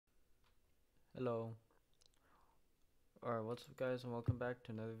Hello. Alright, what's up guys and welcome back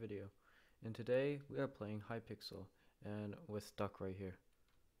to another video. And today we are playing Hypixel and with Duck right here.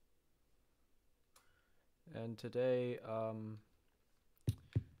 And today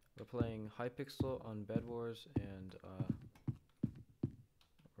we're playing Hypixel on Bedwars and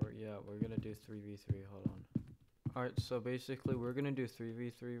we're gonna do 3v3. Hold on. Alright, so basically we're gonna do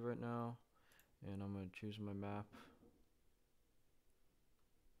 3v3 right now and I'm gonna choose my map.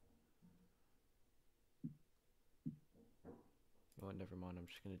 Oh, never mind, I'm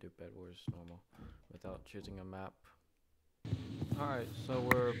just gonna do Bed Wars normal without choosing a map. Alright, so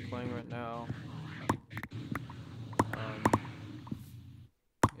we're playing right now.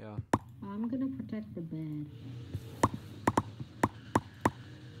 Yeah. I'm gonna protect the bed.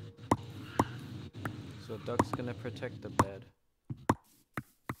 So Duck's gonna protect the bed.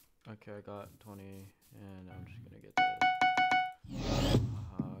 Okay, I got 20 and I'm just gonna get this.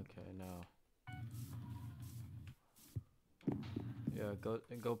 Okay, now. Yeah,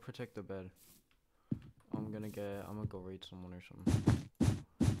 go protect the bed. I'm gonna go raid someone or something.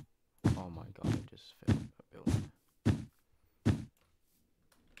 Oh my god, I just failed a building.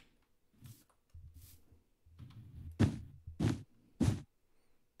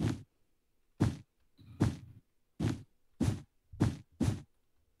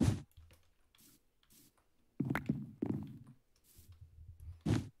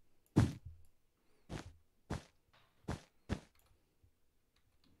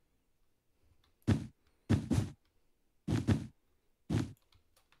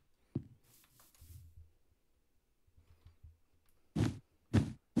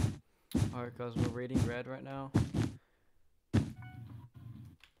 Alright guys, we're raiding red right now.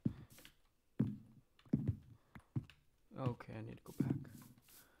 Okay, I need to go back.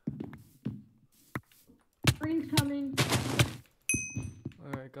 Green's coming.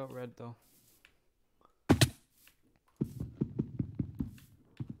 Alright, got red though.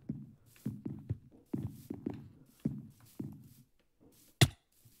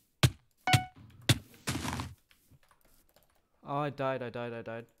 Oh, I died.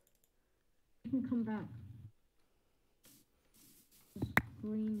 You can come back.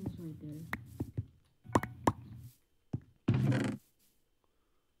 Green is right there.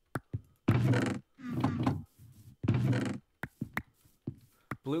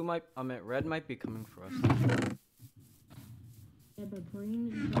 Red might be coming for us. Yeah, but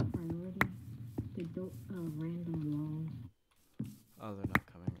green is our priority. They built a random wall. Oh, they're not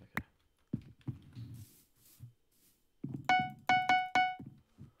coming. Okay.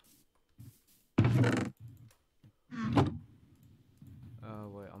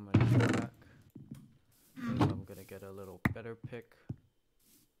 Wait, I'm gonna go back. 'Cause I'm gonna get a little better pick.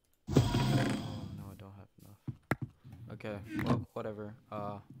 Oh, no, I don't have enough. Okay, well, whatever.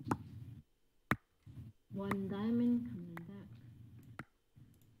 One diamond coming back.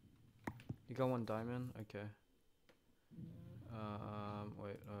 You got one diamond? Okay.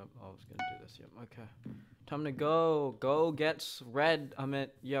 Wait, I was gonna do this, yep, okay. Time to go. Go get red.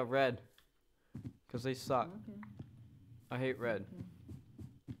 Yeah, red. Cause they suck. Okay. I hate red. Okay.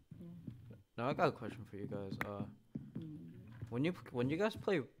 Now I got a question for you guys. When you guys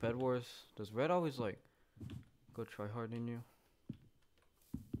play Bed Wars, does red always like go try hard in you?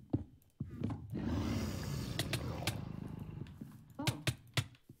 Oh.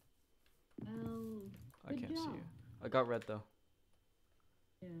 Oh. I can't job. see you. I got red though.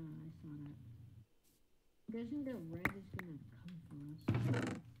 Yeah, I saw that. I'm guessing that red is gonna come for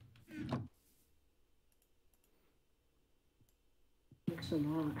us. Thanks a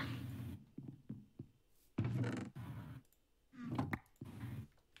lot.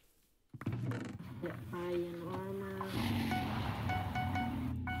 The iron armor.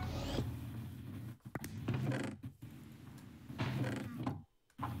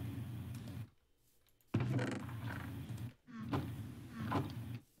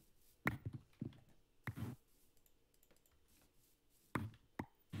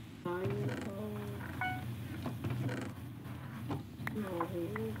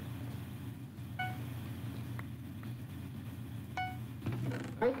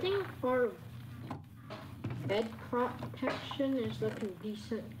 I think our bed protection is looking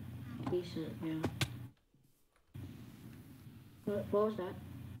decent. Yeah. What was that?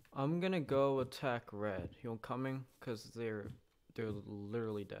 I'm gonna go attack red. You coming? Cause they're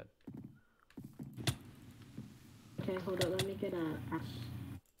literally dead. Okay, hold up. Let me get a axe.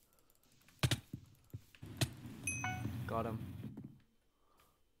 Got him.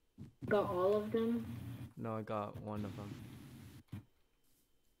 Got all of them? No, I got one of them.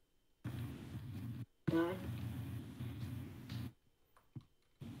 Die.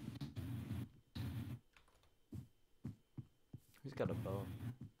 got a bow.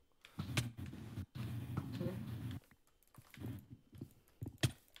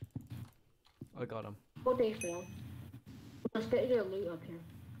 I got him. Oh, they fell. Let's get your loot up here.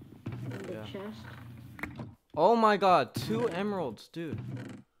 In the Yeah. chest. Oh my god, 2 emeralds, dude.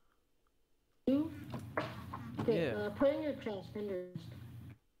 Two? Okay, Yeah. put in your chest, in your chest.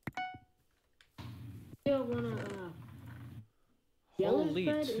 You wanna, yellow's Holy,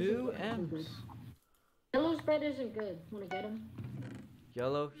 bed 2 isn't good. M's. Yellow's bed isn't good. Wanna get him?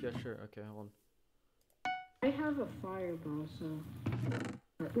 Yellow? Yeah, sure. Okay, hold on. I have a fireball, so...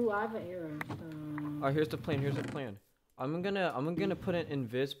 Ooh, I have an arrow, so... Alright, here's the plan. Here's the plan. I'm gonna put an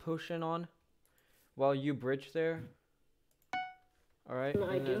invis potion on while you bridge there. Alright?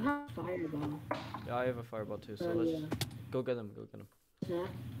 I do have a fireball. Yeah, I have a fireball too, so let's go get them. Go get them. Zach?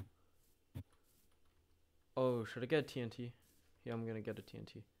 Oh, should I get a TNT? Yeah, I'm gonna get a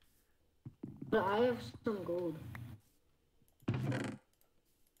TNT. But I have some gold.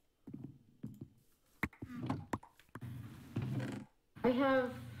 I have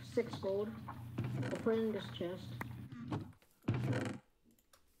 6 gold. I'll put in this chest.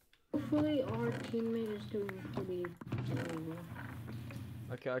 Hopefully our teammate is doing pretty well.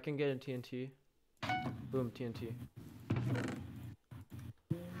 Okay, I can get a TNT. Boom, TNT.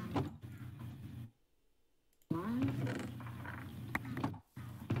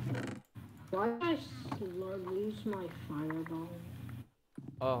 Why did I lose my fireball?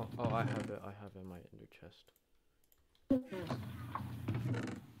 Oh, I have it. I have it in my ender chest. Yes.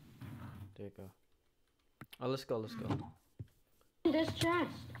 There you go. Oh, let's go. Let's go. This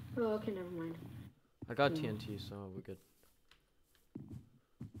chest. Oh, okay, never mind. I got TNT, so we're good.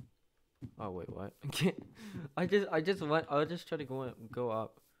 Oh wait, what? I just tried to go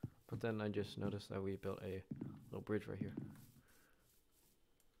up, but then I just noticed that we built a little bridge right here.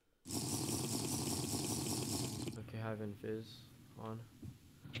 Okay, having fizz on.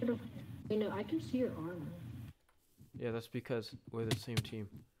 You know, I can see your armor. Yeah, that's because we're the same team.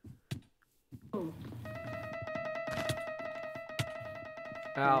 Oh.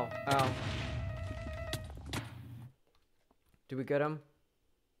 Ow, ow. Did we get him?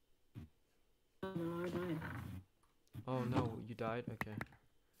 No, I died. Oh no, you died? Okay.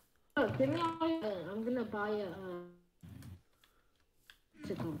 Oh, give me all your, I'm gonna buy a,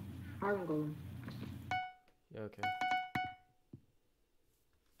 what's it called? Iron golem. Yeah, okay.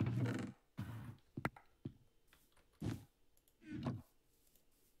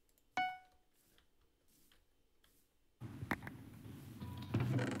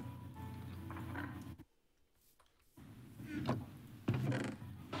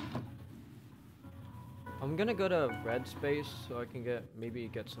 I'm gonna go to red space so I can maybe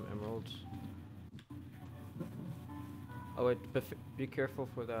get some emeralds. Oh wait, be careful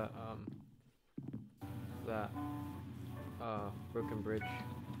for that broken bridge.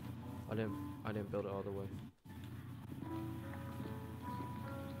 I didn't build it all the way.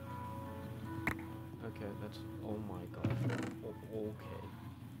 Okay, that's, oh my god. Okay.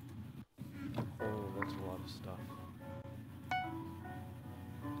 Oh, that's a lot of stuff.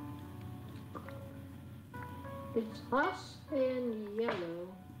 It's us and yellow.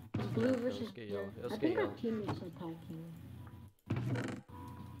 It's blue versus get blue. yellow. Let's I get think our yellow. teammates are attacking.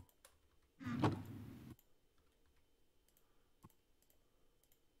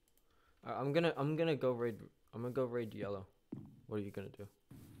 I'm gonna go raid yellow. What are you gonna do?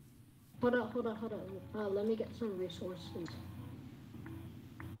 Hold on. Let me get some resources.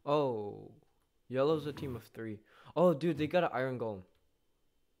 Oh, yellow's a team of 3. Oh, dude, they got an iron golem.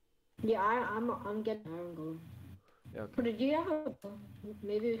 Yeah, I'm getting iron golem. Yeah, okay. But do you have a...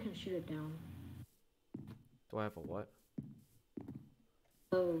 Maybe we can shoot it down. Do I have a what?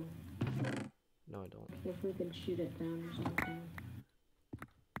 Oh. No, I don't. If we can shoot it down or something.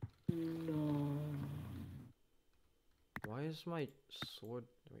 No. Why is my sword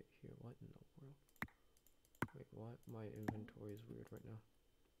right here? What in the world? Wait, what? My inventory is weird right now.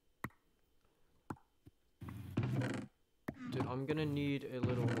 Dude, I'm gonna need a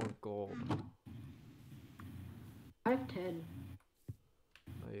little more gold. I have 10.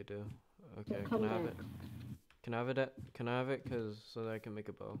 Oh, you do? Okay, Come can I have back. it? Can I have it? Can I have it? So that I can make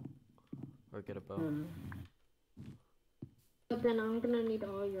a bow. Or get a bow. But then I'm gonna need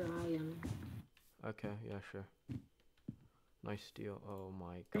all your iron. Okay, yeah, sure. Nice steel. Oh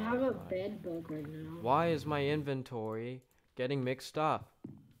my I god. have a bed bug right now. Why is my inventory getting mixed up?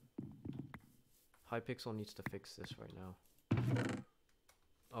 Hypixel needs to fix this right now.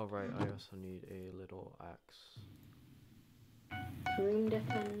 Oh right, I also need a little axe. Dream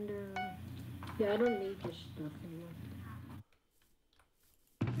Defender. Yeah, I don't need your stuff anymore.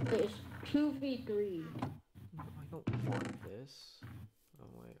 It's 2v3. I don't want this. Oh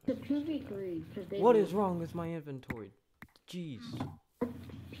wait. It's a 2v3 because they. What is wrong with my inventory? Jeez.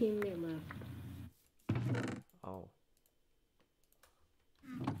 Teammate left. Oh.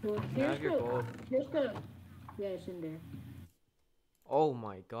 Well, Can I have your gold? Here's the. Yeah, it's in there. Oh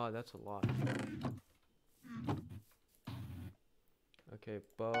my god, that's a lot. Okay,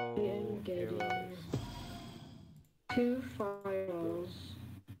 bow, arrows. 2 fireballs.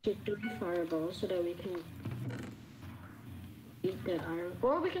 3 fireballs so that we can eat that iron.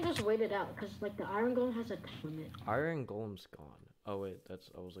 Or we can just wait it out because like the iron golem has a time limit. Iron golem's gone. Oh wait, I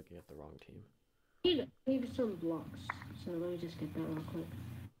was looking at the wrong team. Need some blocks. So let me just get that real quick.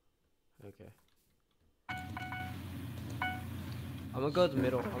 Okay. I'm gonna go to the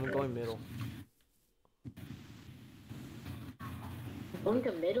middle. I'm going middle. Going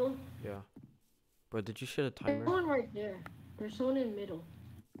to middle? Yeah. Bro, did you set a There's timer? one right there. There's one in middle.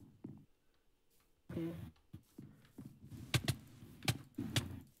 Okay.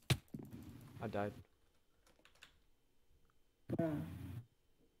 I died.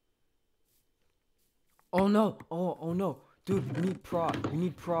 Oh no! Oh no! Dude, we need prot. We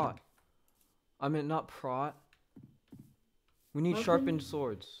need prot. I mean, not prot. We need Okay. sharpened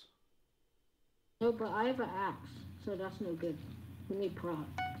swords. No, but I have an axe, so that's no good. We need prot.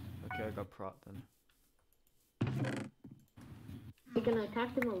 Okay, I got prot then. We can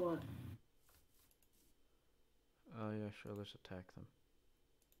attack them or what? Oh yeah, sure. Let's attack them.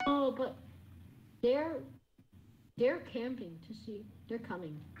 Oh, but they're camping to see. They're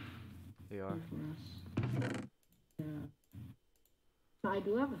coming They are. for us. Yeah. I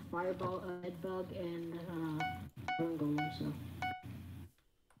do have a fireball, a head bug, and iron golem, so.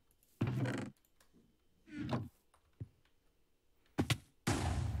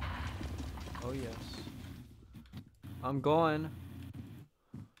 Oh yes. I'm going.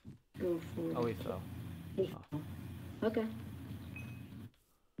 Go for it. Oh, he fell. Okay.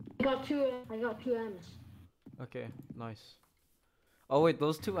 I got two M's. Okay, nice. Oh wait,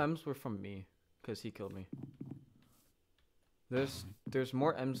 those 2 M's were from me, cause he killed me. There's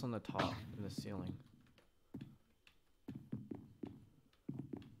more M's on the top in the ceiling.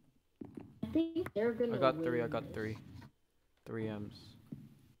 I think they're gonna. I got win 3. I got this. 3. 3 M's.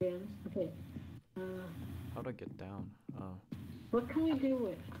 3 M's. Okay. How'd I get down? Oh. What can we do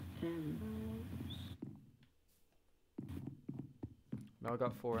with M's? Now I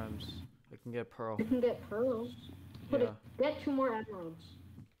got 4 M's. I can get pearl. We can get pearls. Yeah. Get 2 more emeralds.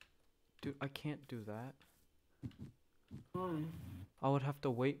 Dude, I can't do that. Why? I would have to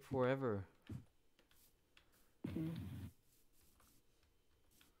wait forever. Okay.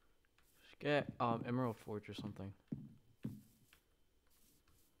 Just get Emerald Forge or something.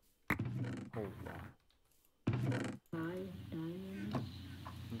 Oh wow. 5 diamonds.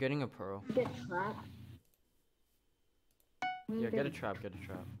 I'm getting a pearl. Get trap. Yeah, get a trap, get a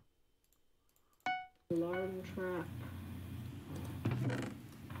trap. Alarm trap.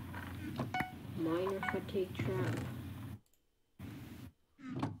 Miner fatigue trap.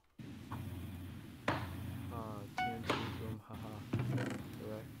 TNT boom, haha.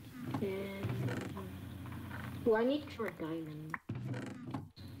 Correct. And oh, I need more diamonds.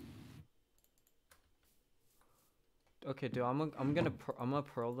 Okay, dude, I'm gonna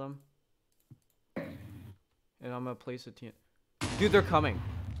pearl them. And I'm gonna place a TNT. Dude, they're coming.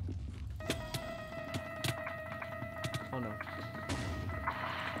 Oh no.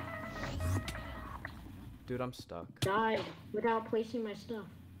 Dude, I'm stuck. Died without placing my stuff.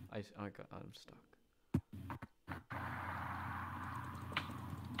 I'm stuck.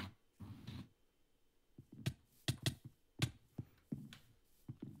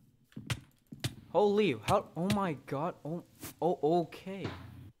 Holy, how, oh my god, oh, okay.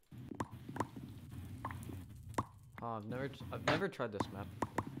 Oh, I've never tried this map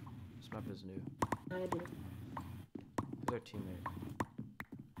before. This map is new. I did. Who's our teammate?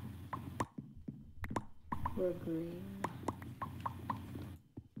 We're green.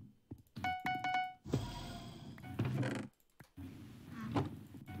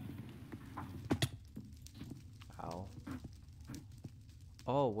 Ow.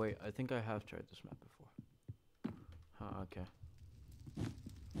 Oh wait, I think I have tried this map before. Huh, okay.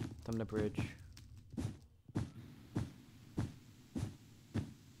 Time to bridge.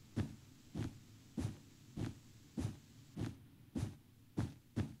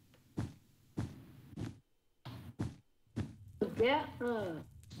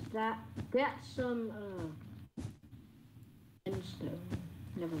 Get some endstone.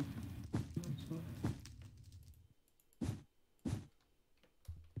 Never.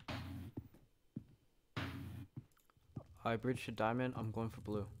 I bridged to diamond, I'm going for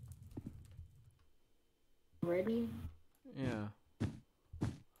blue. Ready? Yeah.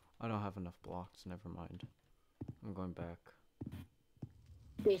 I don't have enough blocks, never mind. I'm going back.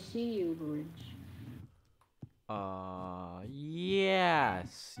 They see you, Bridge.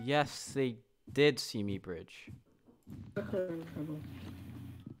 Yes. Yes, they did see me, Bridge. We're in trouble.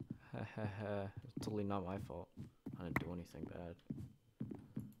 Hahaha. It's totally not my fault. I didn't do anything bad.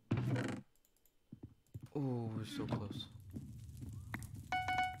 Ooh, we're so close.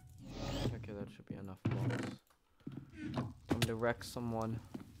 Okay, that should be enough blocks. Time to wreck someone.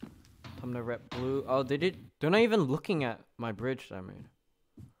 Time to wreck blue. Oh, they're not even looking at my bridge that I made.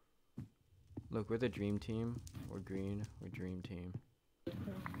 Look, we're the dream team. We're green. We're dream team.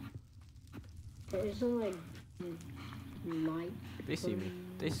 There isn't like light. They see me.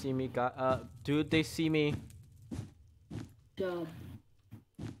 They see me. Dude, they see me. Job.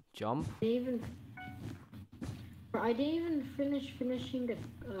 Jump? I didn't even finishing the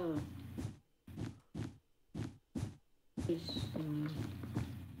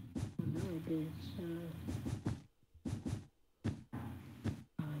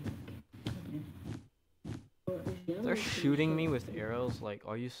They're shooting me with arrows. Like,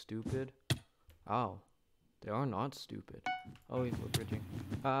 are you stupid? Ow. They are not stupid. Oh, he's bridging.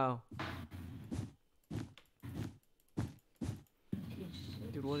 Ow.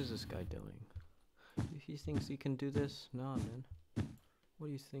 Dude, what is this guy doing? He thinks he can do this? Nah, man. What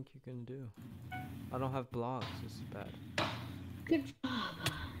do you think you can do? I don't have blocks. This is bad. Good job.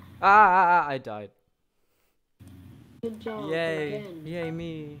 I died. Good job. Yay. Again. Yay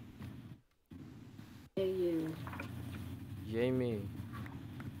me. Yay you. Yay me.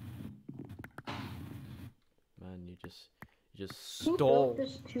 Man, you just Who stole. built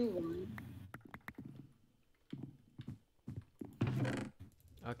this 2-1?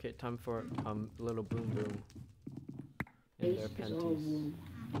 Okay, time for little boom boom. In their panties.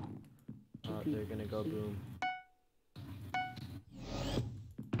 They're gonna go boom.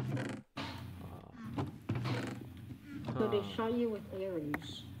 So they shot you with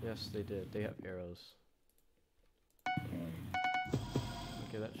arrows. Yes, they did. They have arrows.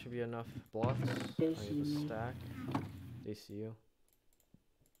 Okay, that should be enough blocks. I have a stack. They see you.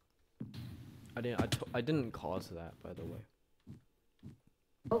 I didn't cause that, by the way.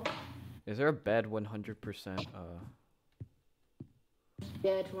 Oh. Is there a bed 100%?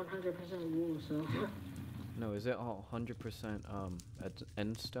 Yeah, it's 100% wool. So. No, is it all 100% at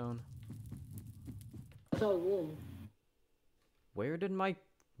endstone? It's all wool. Where did my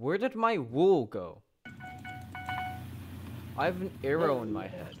wool go? I have an arrow in my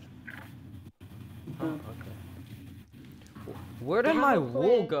head. Oh, okay. Where did my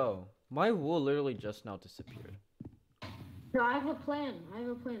wool go? My wool literally just now disappeared. No, I have a plan.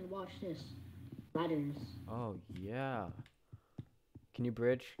 Watch this. Ladders. Oh, yeah. Can you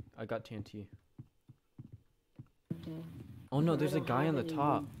bridge? I got TNT. Okay. Oh no, there's a guy on the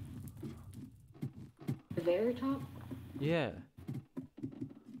top. The very top? Yeah.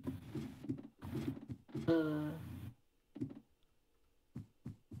 I'm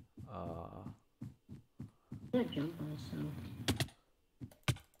gonna jump on myself.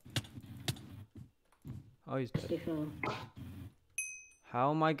 Oh, he's dead. Stay fell.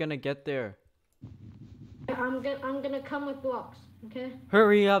 How am I gonna get there? I'm gonna come with blocks, okay?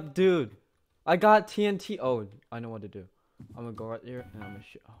 Hurry up, dude. I got TNT. Oh, I know what to do. I'm gonna go right there and I'm gonna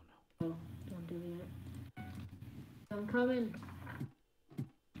shoot. Oh no. Oh, don't do that. I'm coming.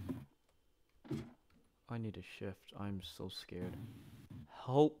 I need a shift. I'm so scared.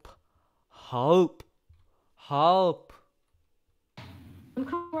 Help. Help. Help. I'm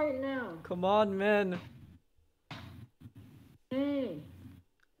coming right now. Come on, man. Hey.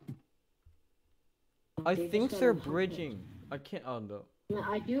 I think they're bridging. I can't. Oh no. No,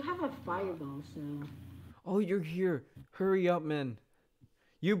 I do have a fireball, so. Oh, you're here. Hurry up, man.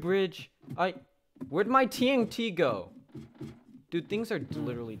 You bridge. Where'd my TNT go? Dude, things are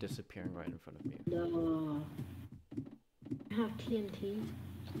literally disappearing right in front of me. No. I have TNT.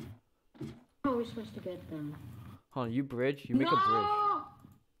 How are we supposed to get them? Hold on, you bridge. You make a bridge.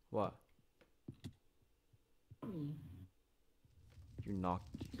 What? You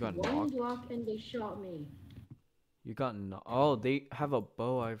knocked. You got One knocked. block and they shot me. You got knocked. Oh, they have a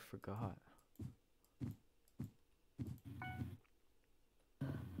bow. I forgot.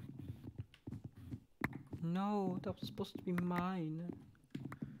 No, that was supposed to be mine.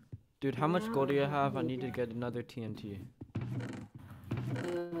 Dude, how much gold do you have? I need to get another TNT.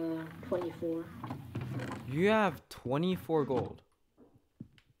 24. You have 24 gold.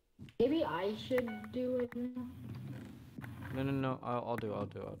 Maybe I should do it now. No. I'll do.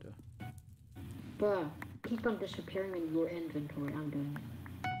 Bruh, keep on disappearing in your inventory. I'm doing it.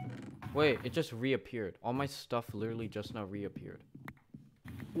 Wait, it just reappeared. All my stuff literally just now reappeared.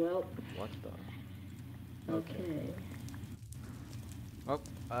 Well. What the? Okay. Oh,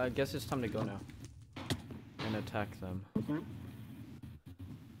 I guess it's time to go now. And attack them. Okay.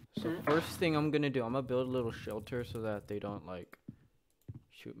 So first thing I'm gonna do, I'm gonna build a little shelter so that they don't like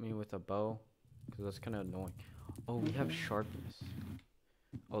shoot me with a bow, because that's kind of annoying. Oh, we have sharpness.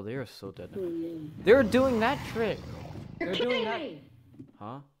 Oh, they are so dead now. They're doing that trick. They're doing that.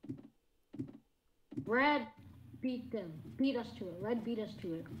 Huh? Red beat them. Beat us to it. Red beat us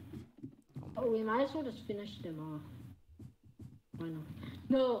to it. Oh, we might as well just finish them off. Why not?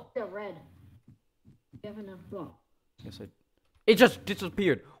 No, they're red. You have enough block. Yes, it just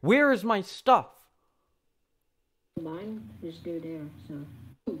disappeared. Where is my stuff? Mine is still there, so.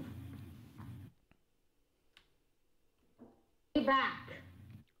 Move. Stay back.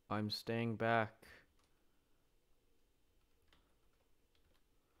 I'm staying back.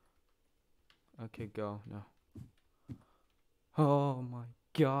 Okay, go. No. Oh my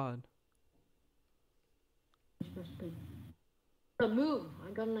god. So move.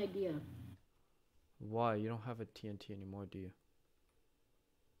 I got an idea. Why? You don't have a TNT anymore, do you?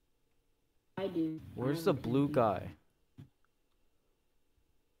 I do. Where's the blue guy?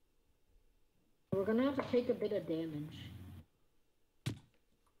 We're gonna have to take a bit of damage.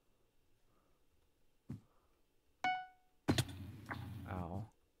 Ow.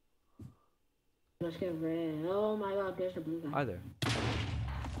 Let's get red. Oh my god, there's the blue guy. Hi there.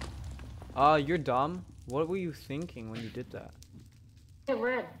 You're dumb. What were you thinking when you did that? Get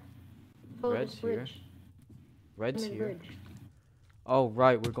red. Follow Red's this here. bridge. Red's Come in, here. bridge. Oh,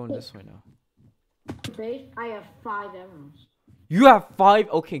 right. We're going this way now. Base, I have 5 emeralds. You have 5?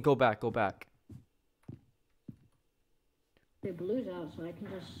 Okay, go back. Go back. The blue's out, so I can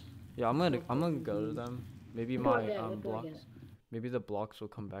just. Yeah, I'm gonna go to them. Maybe What do my I get? What do I blocks. get? Maybe the blocks will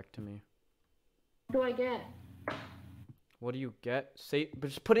come back to me. What do I get? What do you get? Say, but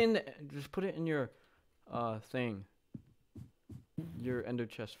just put it in your thing. Your ender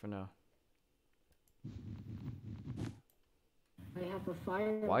chest for now. I have a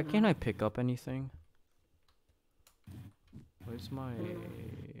fire. Why can't I pick up anything? Where's my?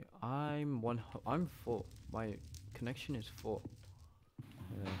 I'm full. My connection is full.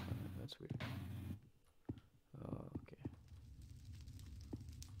 That's weird. Okay.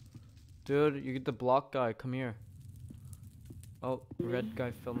 Dude, you get the block guy. Come here. Oh, red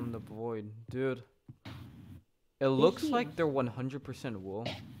guy fell in the void. Dude. It looks like they're 100% wool.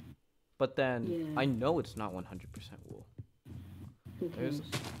 But then, I know it's not 100% wool.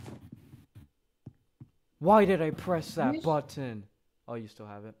 Why did I press that button? Oh, you still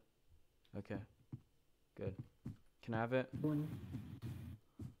have it? Okay. Good. Can I have it?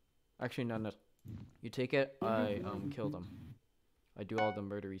 Actually, no. You take it, I kill them. I do all the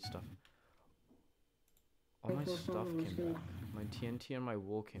murdery stuff. All my stuff came back. My TNT and my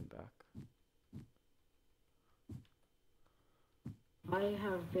wool came back. I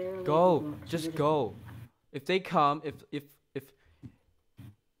have barely. Go! Just go! If they come, if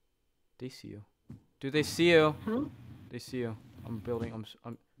they see you. Do they see you? Huh? They see you. I'm building, I'm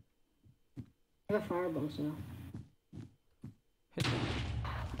I have a fireball, so. hit them.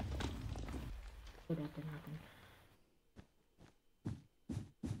 Oh, that didn't happen.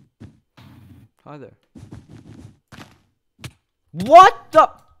 Hi there. What the?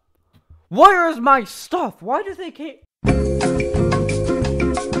 Where is my stuff? Why do they keep?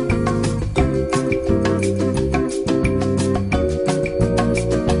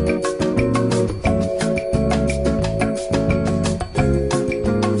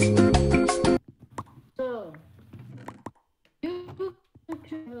 So, you go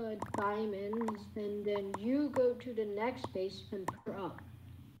to diamonds, and then you go to the next base and put up.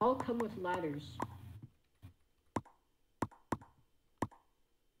 I'll come with ladders.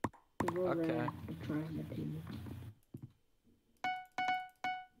 Okay.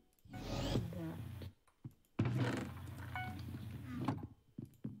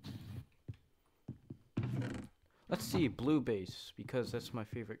 Let's see, blue base, because that's my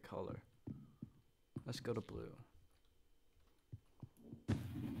favorite color. Let's go to blue.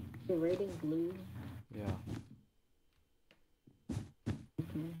 You're rating blue? Yeah.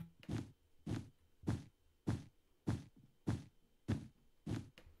 Okay.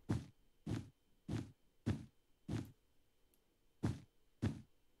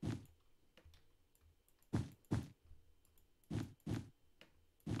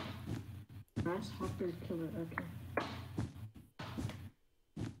 Grasshopper killer, okay.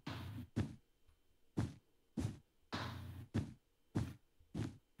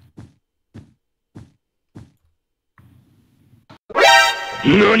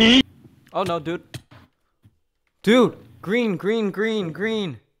 NANI?! Oh no, dude. Dude, green, green, green,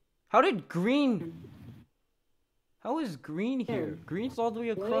 green. How did green? How is green here? Green's all the way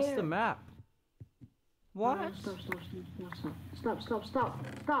across the Where? map. What? Stop.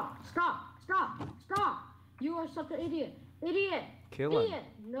 You are such an idiot. Idiot. Kill him. Idiot.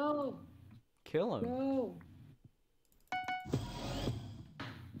 No. Kill him. No.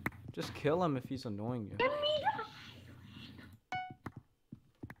 Just kill him if he's annoying you. Get me the...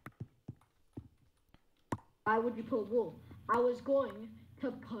 Why would you put wool? I was going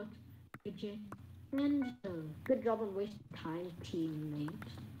to put pigeon and stone. Good job on wasting time, teammate.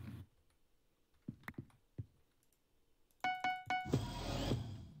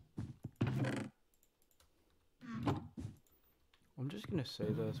 I'm just gonna say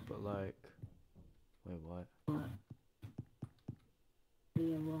this, but like, wait, what? What? What do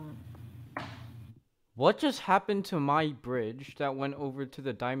you want? What just happened to my bridge that went over to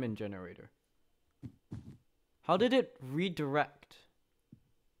the diamond generator? How did it redirect?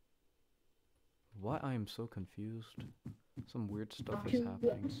 What? I am so confused. Some weird stuff is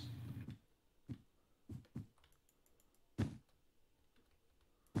happening.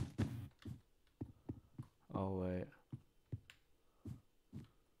 Oh wait.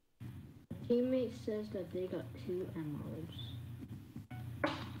 Teammate says that they got 2 emeralds.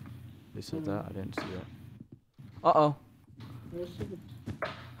 They said that? I didn't see it. Uh-oh.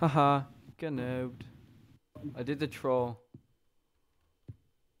 Haha. Get nabbed. I did the troll.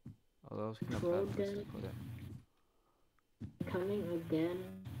 Oh, that was kind of bad place to put it. Coming again.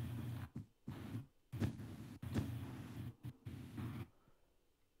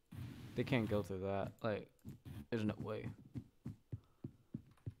 They can't go through that. Like, there's no way.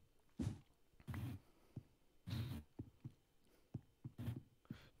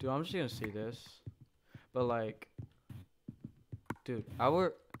 Dude, I'm just gonna say this. But like, dude,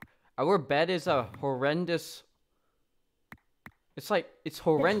 our bed is a horrendous. It's like, it's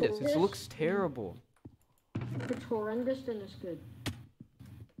horrendous. It looks terrible. If it's horrendous, then it's good.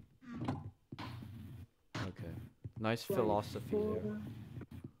 Okay. Nice philosophy there.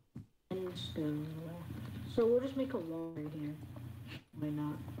 And stone. So we'll just make a wall right here. Why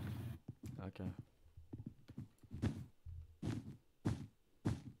not? Okay.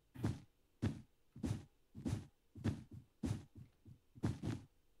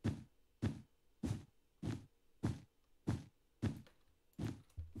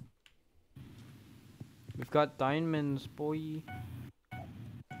 We've got diamonds, boy.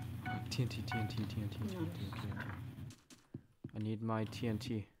 TNT, TNT, TNT, TNT, TNT. I need my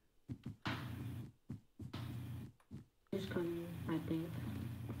TNT. It's coming, I think.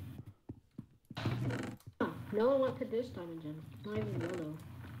 Huh, no one went to this diamond gem. Not even yellow.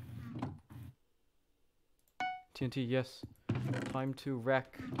 TNT, yes. Time to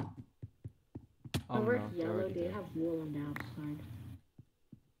wreck. Oh Over no, they're yellow, already they dead. have wool on the outside.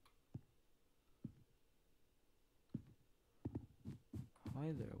 Hi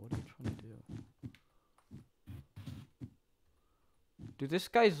there, what are you trying to do? Dude, this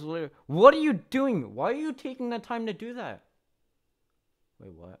guy's literally... What are you doing? Why are you taking the time to do that?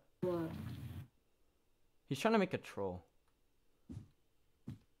 Wait, what? What? He's trying to make a troll.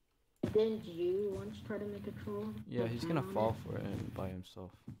 Didn't you once try to make a troll? Yeah, he's gonna fall for it by himself.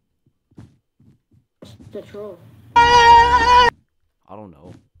 The troll. I don't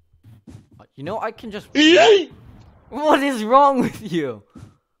know. You know, I can just... What is wrong with you?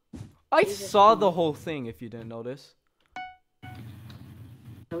 I saw the whole thing, if you didn't notice.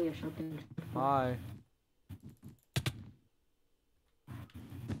 Oh, you're shocking. Hi.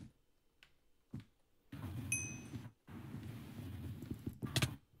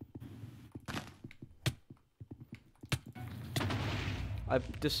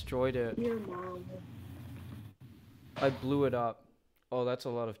 I've destroyed it. Your mom. I blew it up. Oh, that's a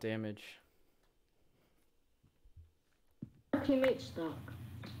lot of damage. Our teammate's stuck.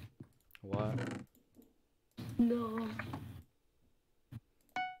 What? No.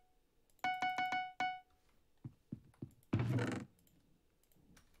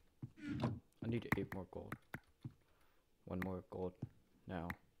 I need 8 more gold. 1 more gold now.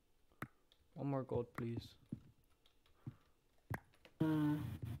 1 more gold, please.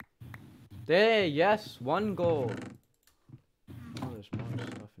 There, yes, 1 gold. Oh, there's more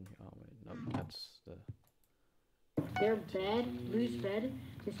stuff in here. Oh wait, no, that's the. Their bed, Blue's bed,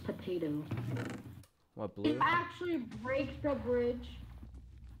 is potato. What, blue? It actually breaks the bridge.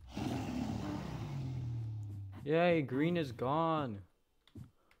 Yay, green is gone.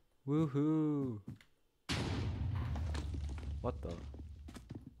 Woohoo. What the?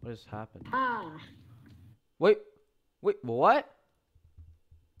 What has happened? Ah. Wait, what?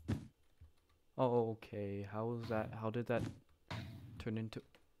 Oh, okay. How was that? How did that turn into?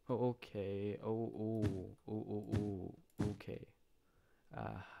 Oh, okay. Oh, okay.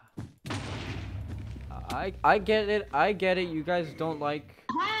 Uh, I get it. I get it. You guys don't like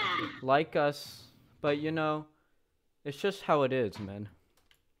us, but you know, it's just how it is, man.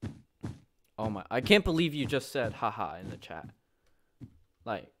 Oh my! I can't believe you just said haha in the chat.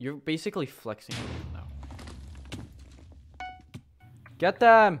 Like you're basically flexing now. Get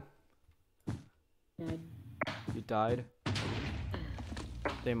them. Dead. You died.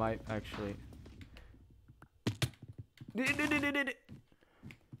 They might actually.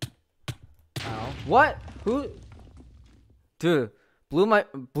 Ow. What? Who? Dude, Blue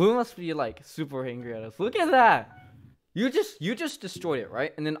must be like super angry at us. Look at that. You just destroyed it,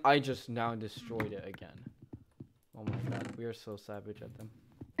 right? And then I just now destroyed it again. Oh my god, we are so savage at them.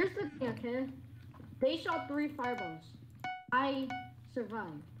 Here's the thing, okay? They shot 3 fireballs. I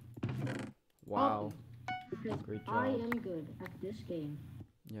survived. Wow. Because Great job. I am good at this game.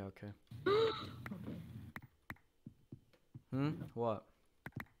 Yeah, okay. Okay. What?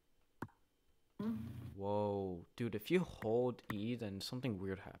 Huh? Whoa. Dude, if you hold E, then something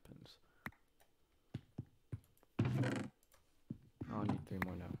weird happens. I'll need 3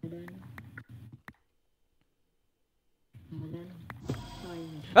 more now. And then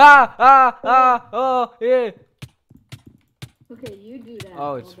Oh, yeah. okay, you do that. Oh,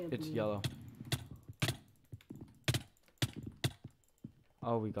 I'll it's get blue. yellow.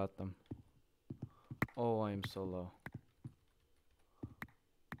 Oh, we got them. Oh, I am so low.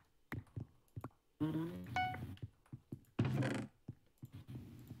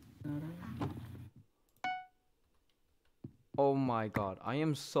 Oh my god, I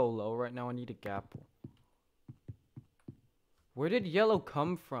am so low right now. I need a gapple. Where did yellow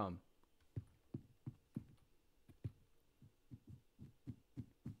come from?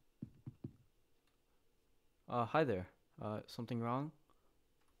 Hi there. Something wrong?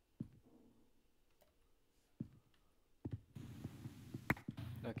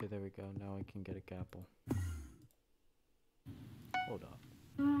 Okay, there we go. Now I can get a gapple. Hold up.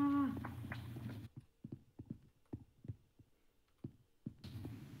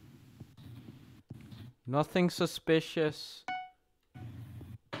 Nothing suspicious.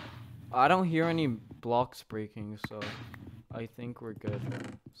 I don't hear any blocks breaking, so I think we're good.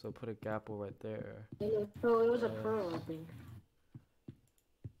 So put a gapple right there. Oh, it was a pearl, I think.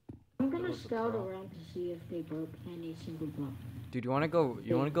 I'm gonna was a scout pearl. around to see if they broke any single block. Dude, you wanna go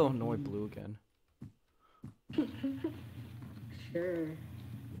annoy Blue again? Sure.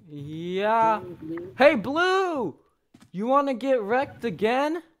 Yeah. Blue. Hey, Blue! You wanna get wrecked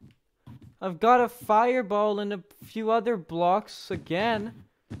again? I've got a fireball and a few other blocks again.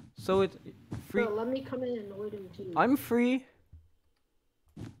 So it's free. Bro, let me come in and annoy them too. I'm free.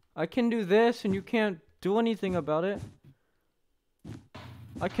 I can do this and you can't do anything about it.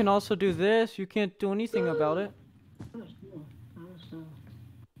 I can also do this. You can't do anything about it.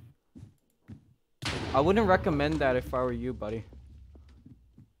 I wouldn't recommend that if I were you, buddy.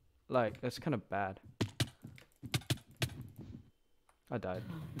 Like, that's kind of bad. I died.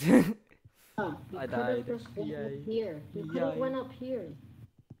 Oh, I died. Just went Yay. up here. You could Yay. have went up here.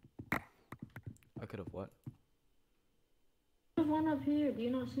 I could have what? You could have went up here. Do you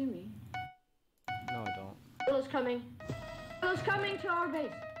not see me? No, I don't. Bill's coming. Bill's coming to our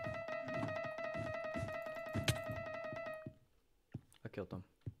base. I killed them.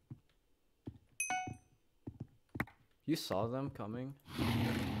 You saw them coming?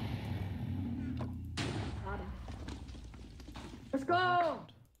 Got him. Let's go!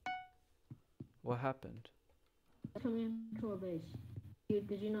 What happened? Coming to our base.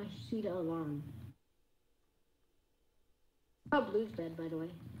 Did you not see the alarm? Oh, Blue's dead, by the way.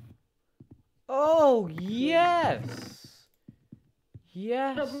 Oh, yes!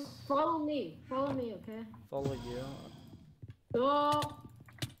 Yes! So, follow me. Follow me, okay? Follow you. Oh!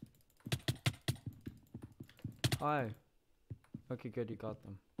 Hi. Okay, good, you got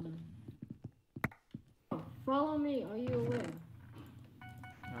them. Follow me. Are you aware?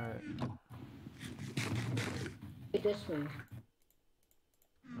 Alright. Wait, this way.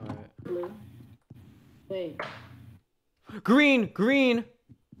 Alright. Blue. Wait. Green! Green!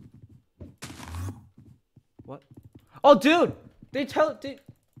 What? Oh, dude!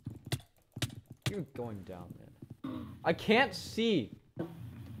 You're going down, man. I can't see.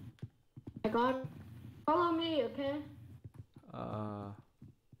 I got it. Follow me, okay?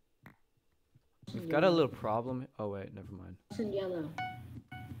 We've got a little problem. Oh, wait, never mind. It's in yellow.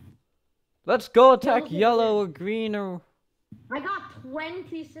 Let's go attack Yellow's yellow or green or... I got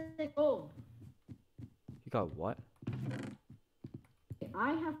 26 gold. You got what?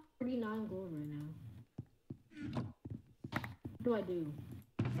 I have 39 gold right now. What do I do?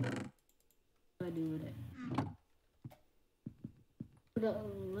 What do I do with it?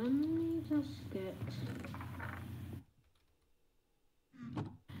 Let me just get...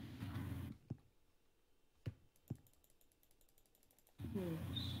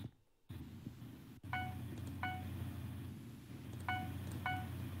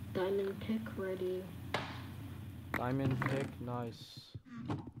 Diamond pick ready. Diamond pick, nice.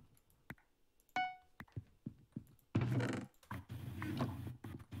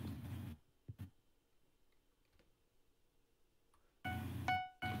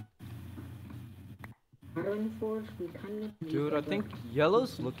 Iron Forge, we kind of need. Dude, I think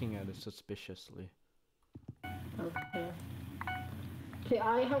yellow's looking at us suspiciously. Okay. Okay,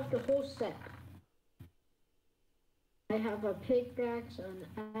 I have the whole set. I have a pickaxe and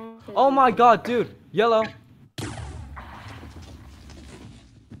axe. Oh my god, dude! Yellow!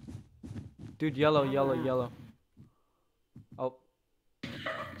 Dude, yellow, yellow, yellow. Oh.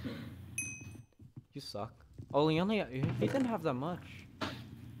 You suck. Oh, he didn't have that much.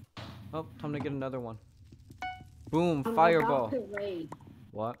 Oh, time to get another one. Boom, I'm fireball. about to raid.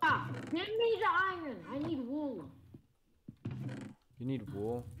 What? Ah, give me the iron. I need wool. You need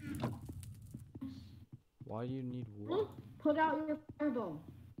wool? Why do you need wool? Put out your fireball.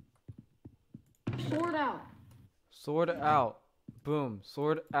 Sword out. Sword out. Boom,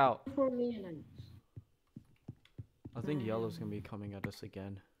 sword out. For me and I think yellow's gonna be coming at us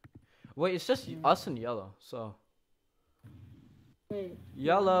again. Wait, it's just us and yellow, so. Wait,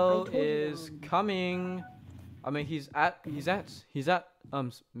 Yellow is coming. I mean, he's at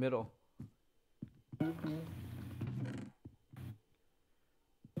middle. Okay.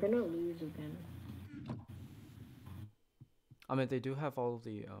 We're gonna lose again. I mean, they do have all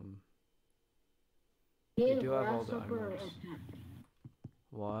the They do have all the items.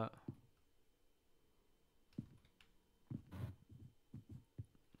 What?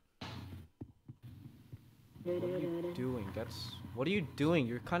 What are you doing? What are you doing?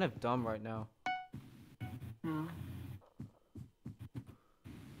 You're kind of dumb right now. No.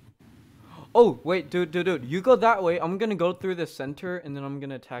 Oh, wait, dude. You go that way. I'm gonna go through the center, and then I'm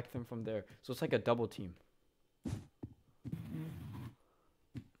gonna attack them from there. So it's like a double team.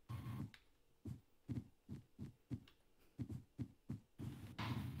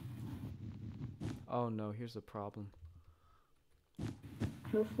 Oh no, here's the problem.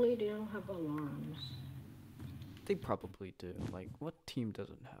 Hopefully they don't have alarms. They probably do. Like, what team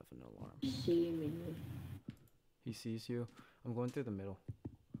doesn't have an alarm? See me. He sees you. I'm going through the middle,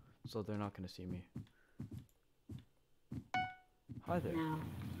 so they're not gonna see me. Hi there. Now.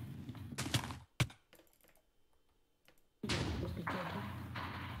 Let's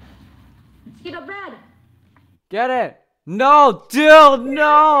get a bed. Get it! No, dude,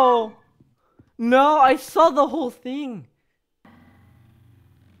 no! No, I saw the whole thing.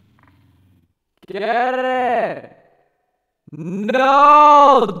 Get it!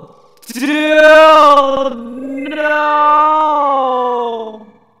 No! Dude! No!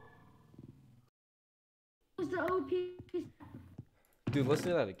 What's the OP? Dude, let's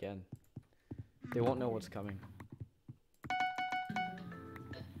do that again. They won't know what's coming.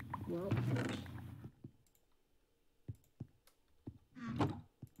 Well.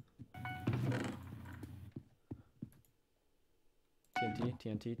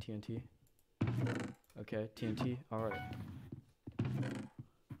 TNT. Okay, TNT. Alright.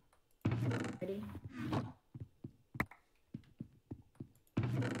 Ready?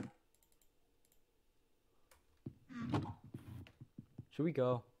 Should we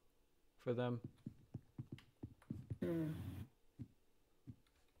go for them?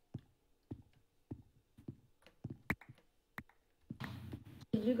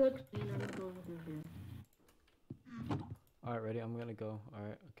 Did you go clean? I'm going over here. Alright, ready? I'm gonna go.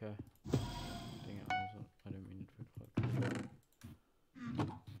 Alright, okay. Dang it, I didn't mean to click.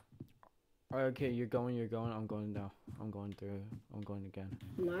 Alright, okay, you're going. I'm going now. I'm going through. I'm going again.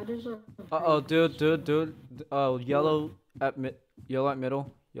 Ladders are. Uh-oh, dude. Oh, yellow at middle.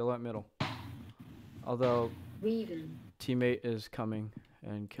 Although, Weaving. teammate is coming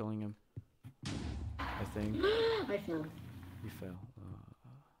and killing him. I think. I fell. You fail.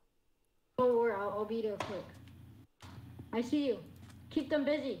 Don't worry, I'll be there quick. I see you. Keep them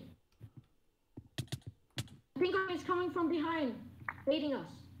busy. I think he's coming from behind, baiting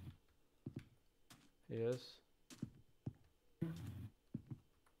us. He is.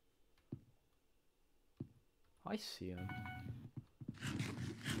 I see him.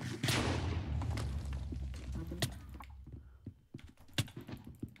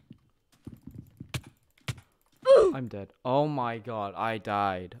 I I'm dead. Oh my god, I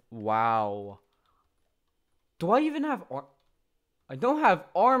died. Wow. Do I even have I don't have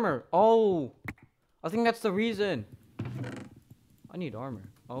armor. Oh, I think that's the reason. I need armor.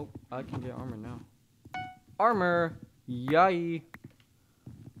 Oh, I can get armor now. Armor. Yay.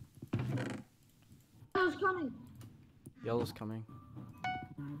 Yellow's coming. Yellow's coming.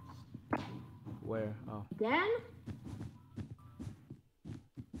 Nice. Where? Oh. Again?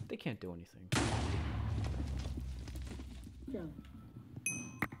 They can't do anything. Yeah.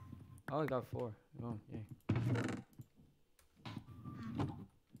 Oh, I got 4. Oh, yay.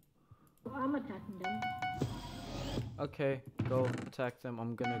 Well, I'm attacking them. Okay, go attack them.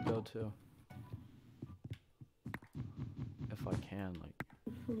 I'm gonna go too. If I can, like.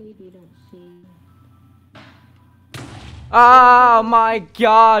 Hopefully they don't see. Oh my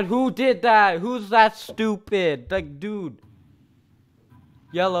god, who did that? Who's that stupid? Like, dude.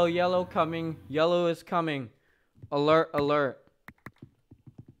 Yellow, yellow coming. Yellow is coming. Alert, alert.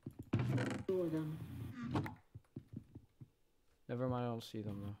 2 of them. Never mind, I don't see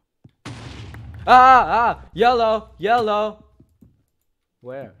them though. Yellow, yellow.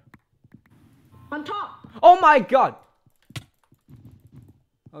 Where? On top! Oh my god!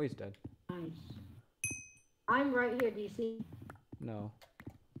 Oh, he's dead. Nice. I'm right here, DC. No.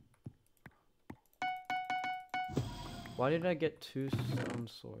 Why did I get 2 stone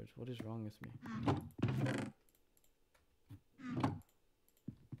swords? What is wrong with me?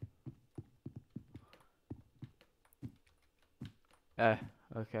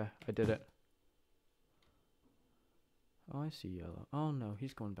 Okay, I did it. Oh, I see yellow. Oh no,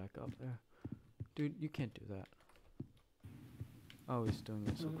 he's going back up there. Dude, you can't do that. Oh, he's doing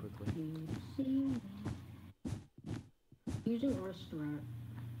it so quickly. Using our strat.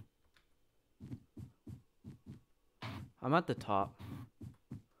 I'm at the top.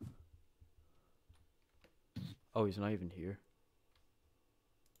 Oh, he's not even here.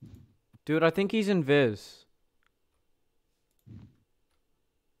 Dude, I think he's invis.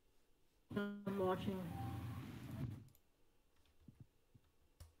 I'm watching.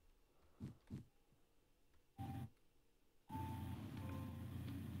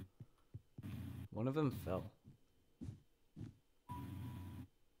 One of them fell.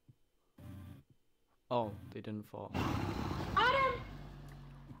 Oh, they didn't fall. Adam!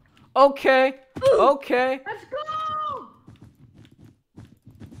 Okay, okay. Let's go!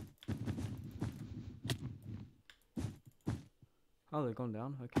 Oh, they're going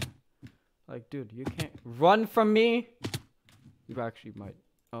down? Okay. Like, dude, you can't run from me. You actually might.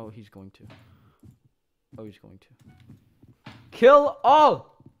 Oh, he's going to. Oh, he's going to. Kill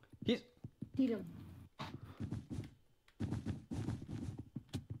all! He's... See them.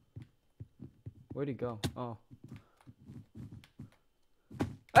 Where'd he go? Oh.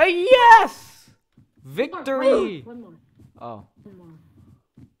 Yes! Victory! One more. Oh. One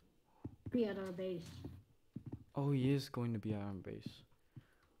more. Be at our base. Oh, he is going to be at our base.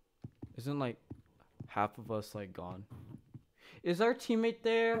 Isn't like half of us like gone? Is our teammate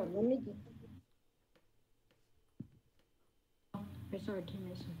there? Oh, let me get... I saw our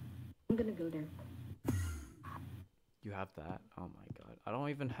teammates. I'm gonna go there. You have that? Oh my god. I don't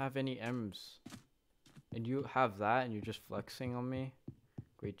even have any M's. And you have that and you're just flexing on me?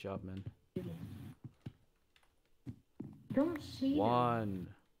 Great job, man. Don't see them. 1.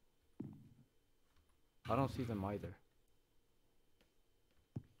 I don't see them either.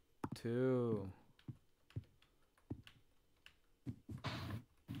 2.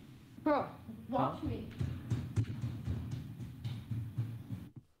 Bro, watch me.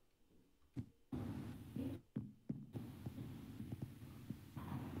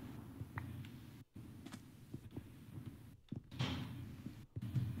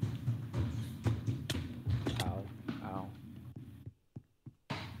 Ow. Ow.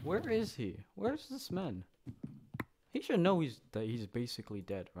 Where is he? Where's this man? He should know that he's basically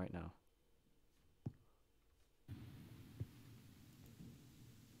dead right now.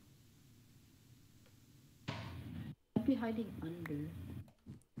 I'd be hiding under.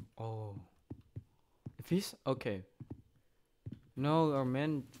 Oh. If he's okay. No, our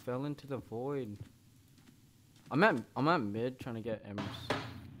man fell into the void. I'm at mid trying to get M's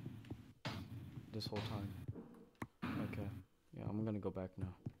this whole time. Okay. Yeah, I'm gonna go back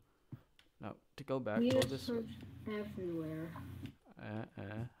now. Now to go back, We go have this. searched everywhere.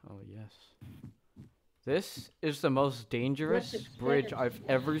 Oh yes. This is the most dangerous bridge I've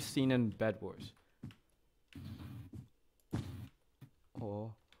ever seen in Bedwars.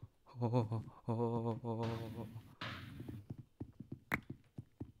 Oh.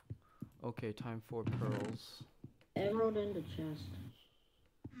 Okay, time for pearls. Emerald in the chest.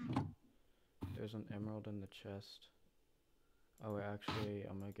 There's an emerald in the chest. Oh wait, actually,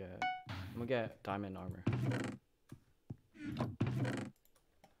 I'm gonna get diamond armor.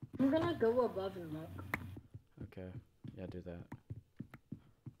 I'm gonna go above and look. Okay, yeah, do that.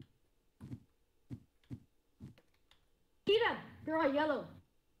 See them! They're all yellow.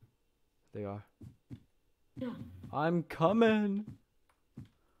 They are. Yeah. I'm coming.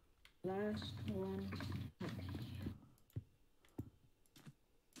 Last one.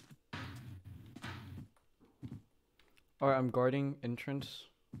 Alright, I'm guarding entrance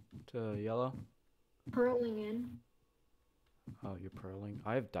to yellow. Curling in. Oh, you're pearling.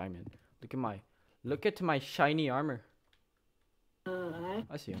 I have diamond. Look at my shiny armor.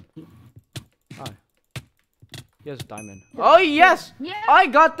 I see him. Hi. He has diamond. Oh yes! Yeah. I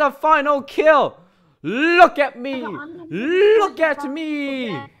got the final kill! Look at me! Look at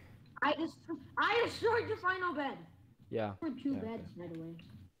me! I destroyed the final bed. Yeah. For two Yeah, beds, by the way.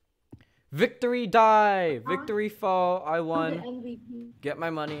 Victory die! Victory fall. I I'm the won. MVP. Get my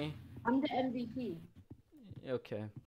money. I'm the MVP. Okay.